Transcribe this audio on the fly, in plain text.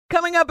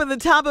Coming up at the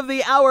top of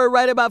the hour,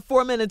 right about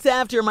 4 minutes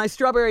after, my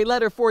strawberry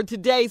letter for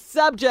today's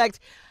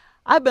subject.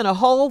 I've been a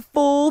whole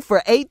fool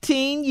for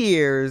 18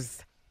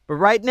 years. But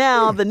right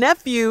now, the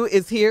nephew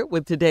is here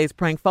with today's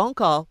prank phone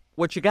call.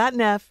 What you got,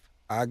 Neff?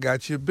 I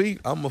got you beat.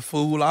 I'm a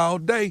fool all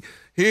day.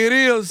 Here it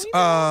is,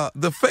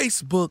 the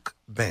Facebook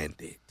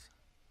bandit.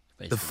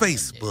 The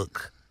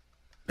Facebook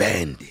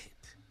bandit.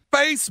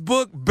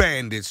 Facebook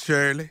bandit,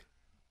 Shirley.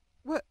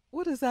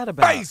 What is that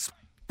about?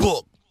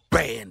 Facebook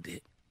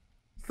bandit.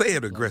 Say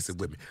it aggressive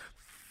with me.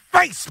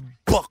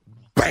 Facebook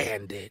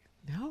bandit.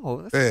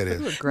 No, that's There it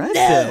too is.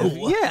 aggressive.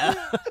 No. Yeah.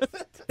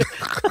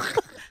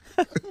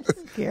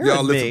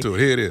 Y'all listen to it.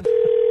 Here it is.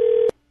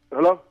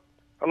 Hello,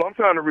 I'm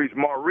trying to reach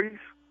Maurice.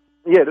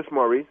 Yeah, this is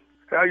Maurice.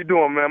 How you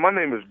doing, man? My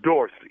name is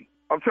Dorsey.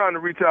 I'm trying to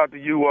reach out to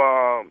you.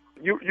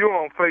 You're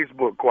on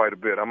Facebook quite a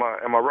bit. Am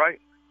I right?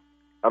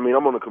 I mean,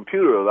 I'm on the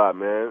computer a lot,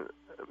 man.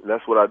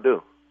 That's what I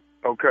do.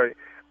 Okay.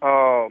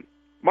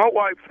 My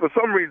wife, for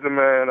some reason,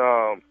 man,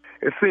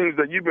 it seems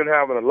that you've been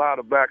having a lot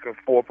of back and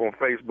forth on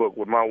Facebook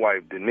with my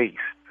wife, Denise.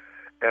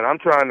 And I'm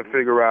trying to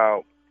figure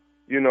out,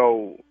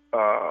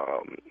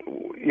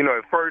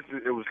 at first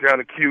it was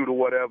kind of cute or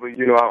whatever.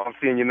 I'm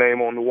seeing your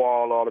name on the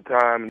wall all the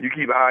time, and you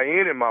keep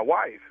IMing my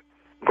wife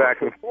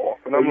back and forth.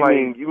 And I'm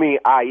you mean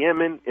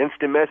IMing,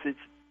 instant message?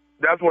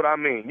 That's what I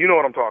mean. You know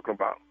what I'm talking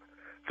about.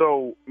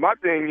 So my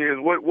thing is,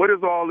 what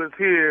is all this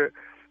here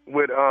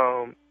with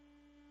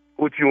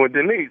you and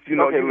Denise?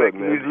 Okay, you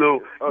making these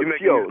little,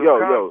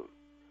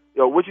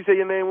 yo, what you say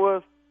your name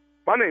was?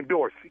 My name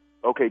Dorsey.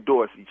 Okay,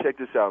 Dorsey. Check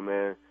this out,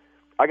 man.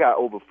 I got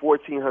over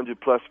 1,400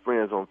 plus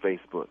friends on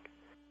Facebook.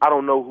 I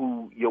don't know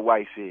who your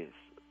wife is.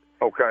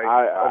 Okay.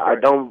 I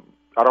don't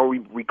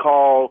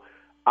recall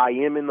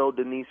IMing no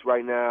Denise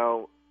right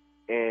now,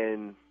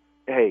 and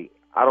hey,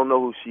 I don't know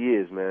who she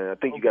is, man. I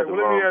think you got the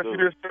wrong. Let me ask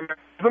you this.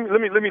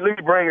 Let me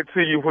bring it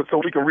to you so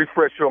we can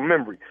refresh your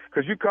memory,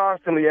 because you're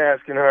constantly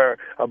asking her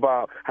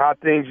about how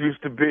things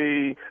used to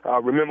be.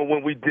 Remember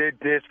when we did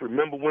this?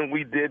 Remember when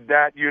we did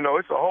that?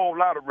 It's a whole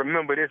lot of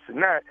remember this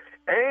and that,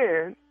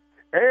 and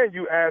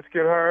you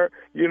asking her,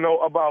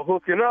 about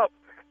hooking up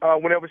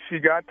whenever she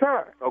got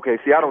time. Okay,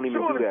 see, I don't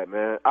even do that,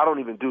 man. I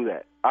don't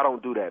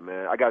do that,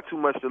 man. I got too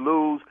much to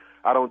lose.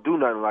 I don't do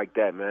nothing like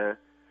that, man.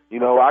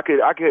 I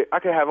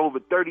could have over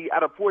 30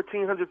 out of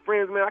 1,400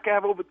 friends, man. I could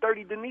have over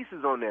 30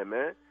 Denises on there,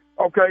 man.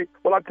 Okay,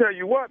 well, I tell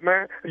you what,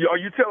 man. Are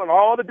you telling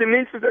all the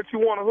Denises that you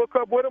want to hook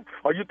up with them?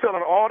 Are you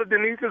telling all the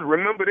Denises,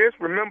 remember this,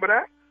 remember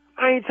that?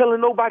 I ain't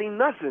telling nobody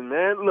nothing,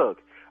 man. Look,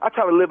 I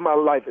try to live my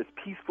life as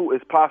peaceful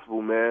as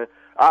possible, man.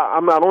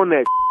 I'm not on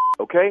that,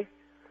 okay?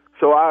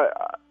 So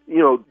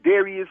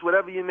Darius,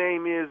 whatever your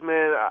name is,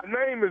 man. The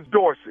name is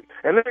Dorsey.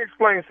 And let me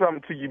explain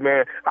something to you,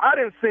 man. I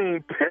done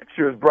seen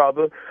pictures,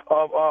 brother,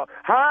 of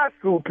high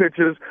school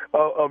pictures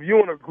of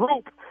you in a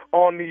group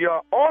on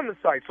the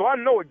site. So I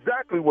know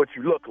exactly what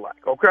you look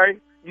like, okay?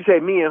 You say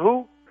me and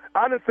who?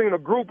 I done seen a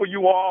group of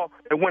you all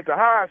that went to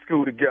high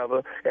school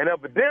together, and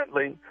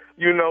evidently,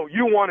 you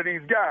one of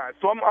these guys.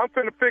 So I'm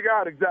finna figure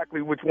out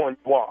exactly which one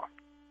you are.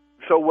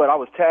 So what, I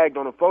was tagged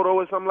on a photo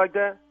or something like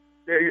that?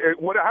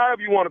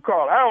 However you want to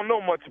call it. I don't know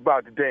much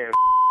about the damn.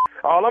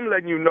 All I'm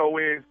letting you know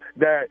is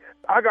that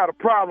I got a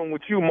problem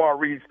with you,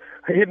 Maurice,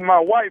 hitting my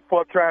wife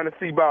up trying to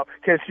see about,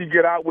 can she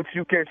get out with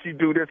you? Can she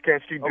do this?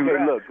 Can she do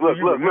that? Look,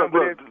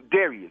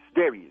 Darius.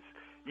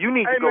 You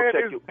need to go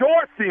check it's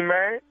Dorsey,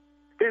 man.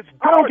 It's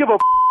Dorsey. I don't give a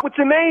what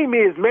your name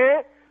is,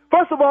 man.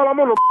 First of all, I'm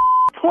on the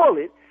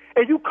toilet,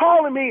 and you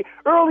calling me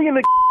early in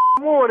the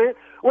morning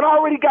when I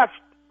already got...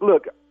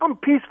 Look, I'm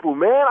peaceful,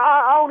 man.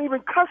 I don't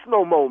even cuss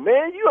no more,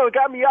 man. You done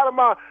got me out of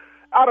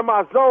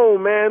my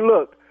zone, man.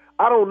 Look,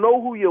 I don't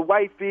know who your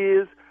wife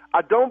is.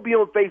 I don't be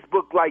on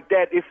Facebook like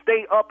that. It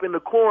stay up in the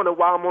corner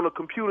while I'm on the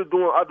computer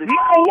doing other shit.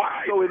 My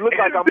wife So it looks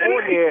like I'm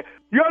on there.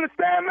 You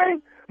understand me?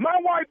 My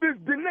wife is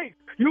Denise.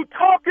 You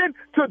talking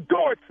to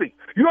Dorsey.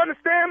 You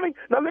understand me?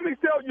 Now let me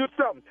tell you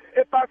something.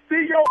 If I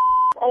see your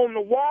on the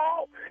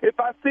wall, if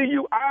I see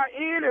you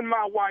in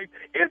my wife,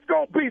 it's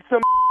gonna be some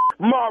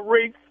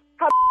Maurice.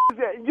 How is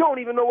that? You don't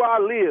even know where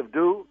I live,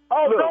 dude.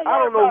 Oh, look, don't worry I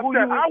don't know about who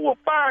that. you is. I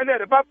will find that.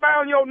 If I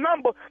found your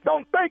number,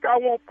 don't think I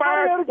won't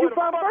find How the hell did you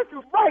find my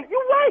number? Right. You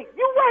right.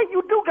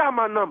 You do got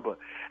my number.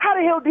 How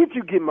the hell did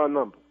you get my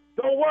number?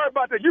 Don't worry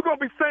about that. You're going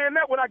to be saying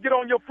that when I get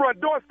on your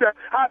front doorstep.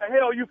 How the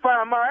hell you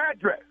find my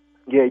address?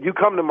 Yeah, you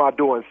come to my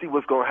door and see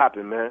what's going to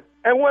happen, man.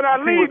 And when I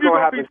leave, you're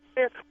going to be happen.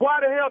 saying,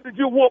 why the hell did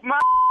you whoop my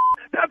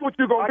That's what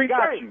you're going to be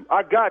saying.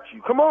 I got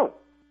you. Come on.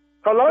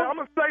 Hello? Now, I'm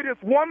going to say this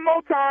one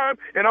more time,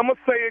 and I'm going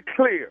to say it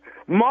clear.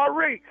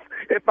 Maurice,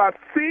 if I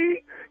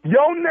see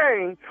your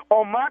name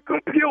on my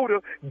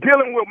computer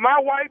dealing with my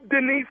wife,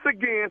 Denise,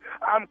 again,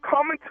 I'm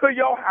coming to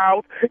your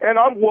house, and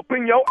I'm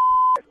whooping your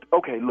ass.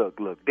 Okay, look,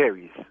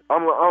 Darius.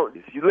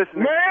 You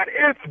listening? Man,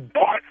 it's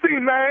Dorsey,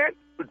 man.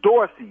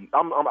 Dorsey,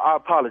 I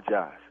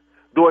apologize.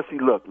 Dorsey,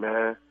 look,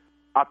 man,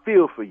 I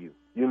feel for you.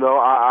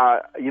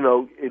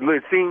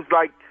 It seems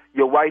like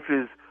your wife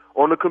is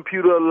on the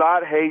computer a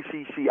lot. Hey,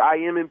 she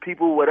IMing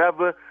people,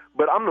 whatever.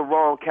 But I'm the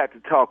wrong cat to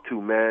talk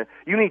to, man.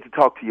 You need to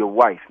talk to your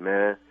wife,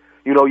 man.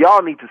 You know,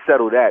 y'all need to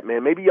settle that,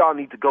 man. Maybe y'all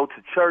need to go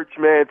to church,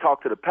 man,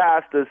 talk to the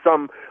pastor,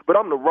 something. But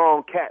I'm the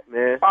wrong cat,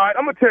 man. All right,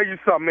 I'm going to tell you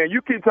something, man.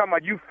 You keep talking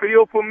about you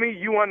feel for me,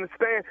 you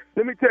understand.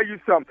 Let me tell you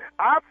something.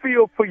 I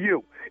feel for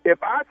you. If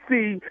I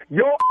see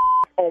your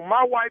on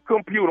my wife's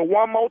computer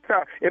one more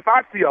time, if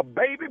I see a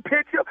baby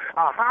picture,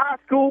 a high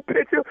school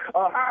picture,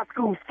 a high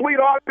school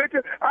sweetheart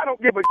picture, I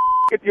don't give a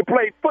if you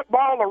played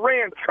football or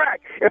ran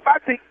track. If I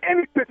see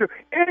any picture,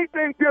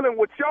 anything dealing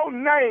with your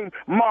name,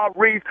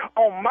 Maurice,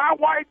 on my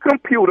wife's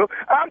computer,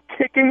 I'm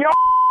kicking your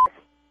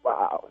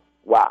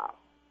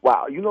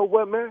Wow. You know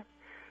what, man?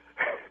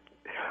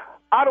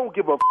 I don't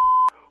give a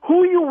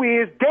who you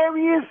is,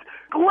 Darius,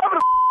 whoever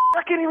the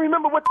I can't even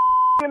remember what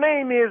your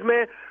name is,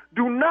 man.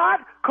 Do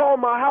not call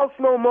my house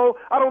no more.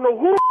 I don't know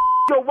who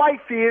your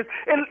wife is.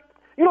 And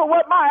you know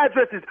what? My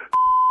address is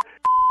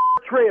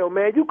Trail,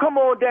 man. You come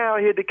on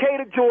down here,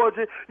 Decatur,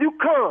 Georgia. You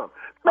come.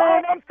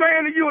 Man, I'm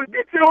saying to you,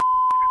 get your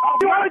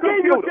I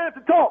gave you a chance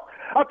to talk.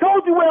 I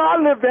told you where I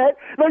live at.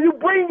 Now you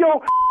bring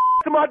your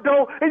to my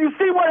door and you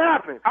see what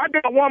happens. I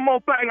got one more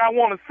thing I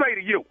want to say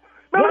to you.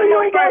 Man, you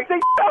ain't got to say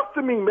stuff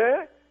to me,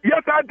 man.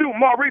 Yes, I do,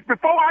 Maurice.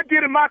 Before I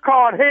get in my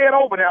car and head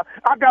over there,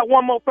 I got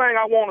one more thing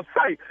I want to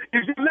say.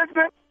 Is you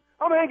listening?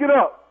 I'm hanging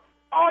up.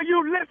 Are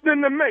you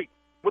listening to me?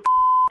 What the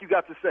you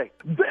got to say?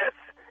 This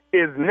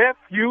is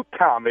Nephew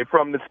Tommy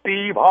from the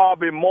Steve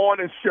Harvey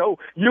Morning Show.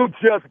 You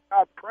just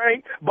got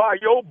pranked by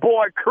your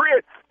boy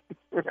Chris.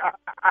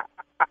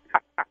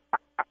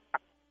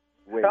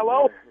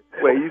 Hello?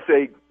 Wait, you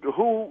say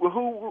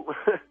who?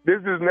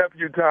 This is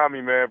Nephew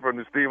Tommy, man, from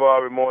the Steve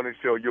Harvey Morning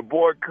Show. Your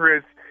boy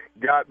Chris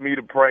got me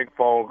to prank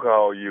phone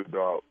call you,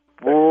 dog.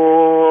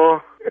 Boy.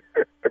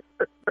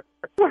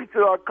 Wait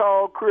till I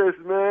call Chris,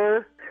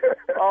 man.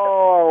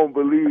 Oh, I don't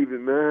believe it,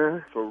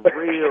 man. For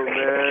real,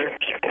 man.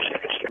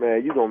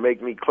 Man, you gonna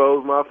make me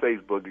close my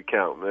Facebook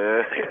account,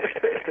 man.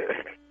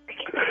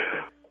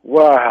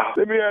 Wow.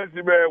 Let me ask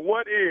you, man,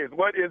 what is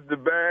the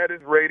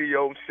baddest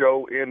radio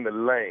show in the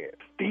land?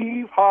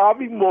 Steve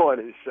Harvey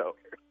Morning Show.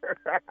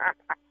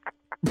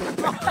 All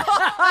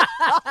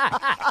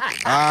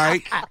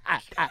right.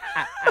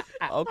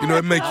 Okay. You know,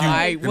 it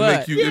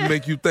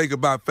make you think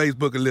about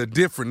Facebook a little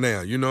different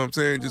now. You know what I'm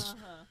saying? Just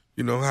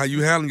you know how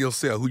you handle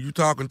yourself, who you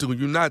talking to, who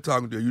you not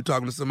talking to. Are you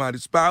talking to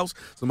somebody's spouse,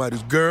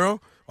 somebody's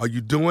girl? Are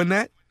you doing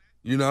that?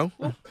 You know?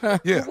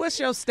 Yeah. What's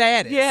your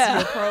status? Yeah.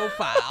 Your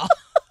profile.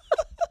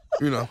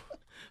 You know.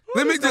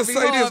 Let me just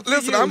say this.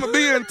 Listen, I'm gonna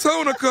be in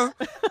Tunica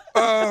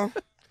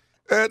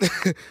at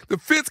the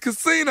Fitz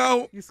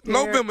Casino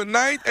November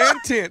 9th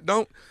and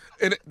 10th.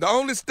 And the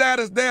only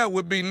status there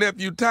would be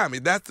Nephew Tommy.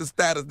 That's the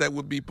status that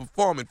would be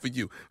performing for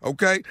you,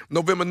 okay?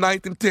 November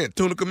 9th and 10th,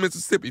 Tunica,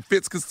 Mississippi,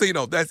 Fitz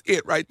Casino. That's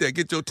it right there.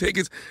 Get your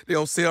tickets. They're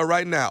on sale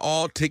right now.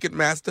 All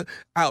Ticketmaster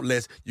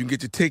outlets. You can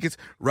get your tickets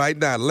right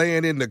now.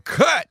 Laying in the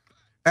cut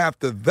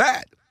after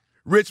that,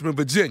 Richmond,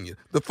 Virginia,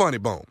 the Funny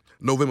Bone.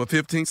 November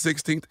 15th,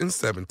 16th, and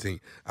 17th.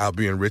 I'll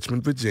be in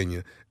Richmond,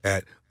 Virginia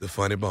at the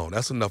Funny Bone.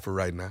 That's enough for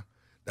right now.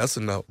 That's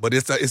enough. But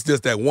it's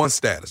just that one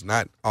status,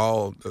 not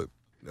all the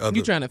other.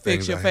 You trying to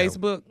fix things your I have.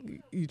 Facebook?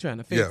 You trying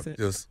to fix it?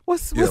 Just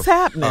What's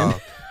happening?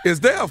 Is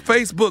there a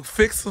Facebook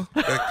fixer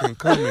that can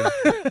come in?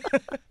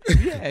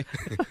 Yeah.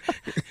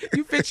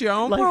 You fix your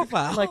own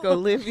profile. Like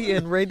Olivia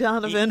and Ray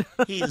Donovan.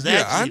 He's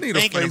Yeah, I actually need a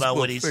thinking about Facebook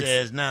what he fix.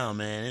 says now,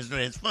 man.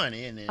 It's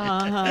funny, isn't it?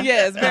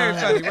 Yeah, it's very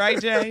funny, right,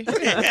 Jay?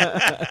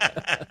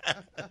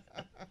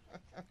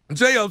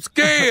 Jay, I'm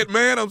scared,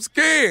 man. I'm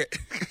scared.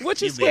 What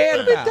you You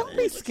scared be about? Don't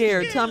be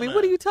scared, Tommy.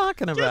 What are you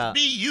talking about?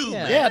 Be you,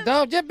 man. Yeah,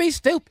 dog, just be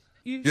stupid.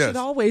 You Yes. should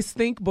always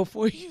think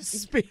before you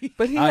speak.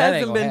 But he that ain't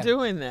hasn't gonna been happen.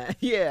 doing that.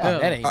 Yeah. Oh,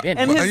 that ain't been.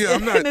 And his, Yeah,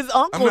 I'm not- and his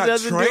uncle I'm not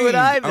doesn't trained. do it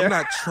either. I'm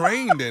not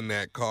trained in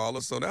that,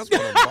 caller, so that's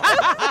what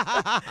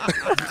I'm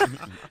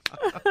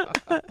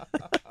about.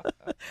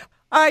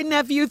 All right,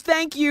 nephew,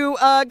 thank you.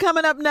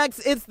 Coming up next,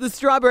 it's the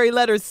Strawberry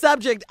Letter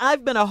subject.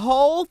 I've been a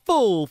whole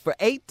fool for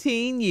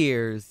 18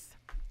 years.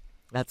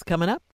 That's coming up